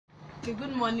Okay,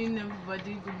 good morning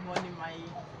everybody, good morning my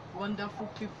wonderful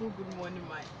people, good morning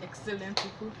my excellent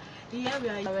people. Here we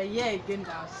are here again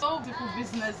now. So beautiful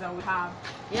business that we have.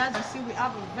 Here as you see we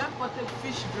have a very portable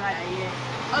fish dryer here.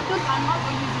 Although you cannot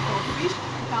only use it for fish,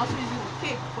 you can also use it for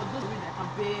cake. For those that can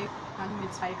bake, can do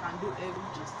it, you can do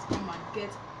everything. Just come and get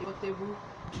a portable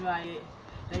dryer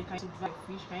that you can use to dry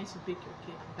fish, can use to bake your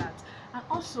cake and that. And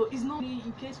also it's not only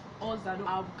in case for us that don't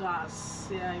have gas.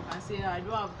 Yeah, you can say I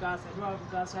don't have gas,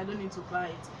 so I don't need to buy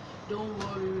it. Don't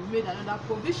worry, we made another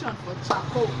provision for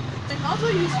charcoal. So you can also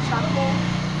use charcoal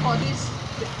for this.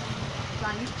 You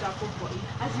can use charcoal for it.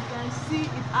 As you can see,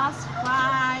 it has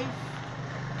 5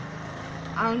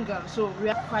 hangers. So we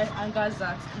have 5 hangers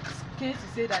that in case you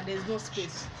say that there's no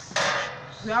space.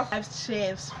 We have 5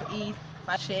 shelves for it.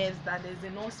 5 shelves that there's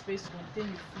enough space to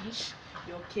contain the fish,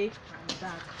 your cake and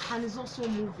that. And it's also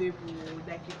movable,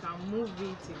 like you can move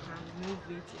it, you can move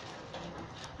it,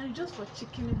 and it's just for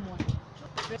chicken money,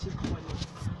 just cheap money,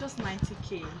 just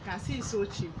 90k. You can see it's so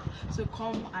cheap, so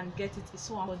come and get it. It's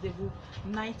so affordable,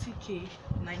 90k.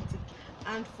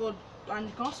 And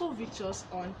you can also reach us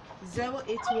on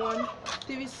 081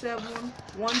 37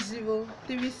 10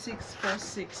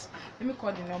 3646. Let me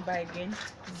call the number again: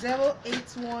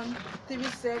 081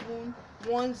 37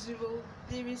 10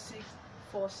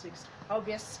 3646. I'll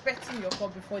be expecting your call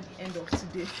before the end of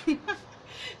today.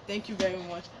 Thank you very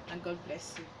much and God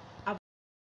bless you.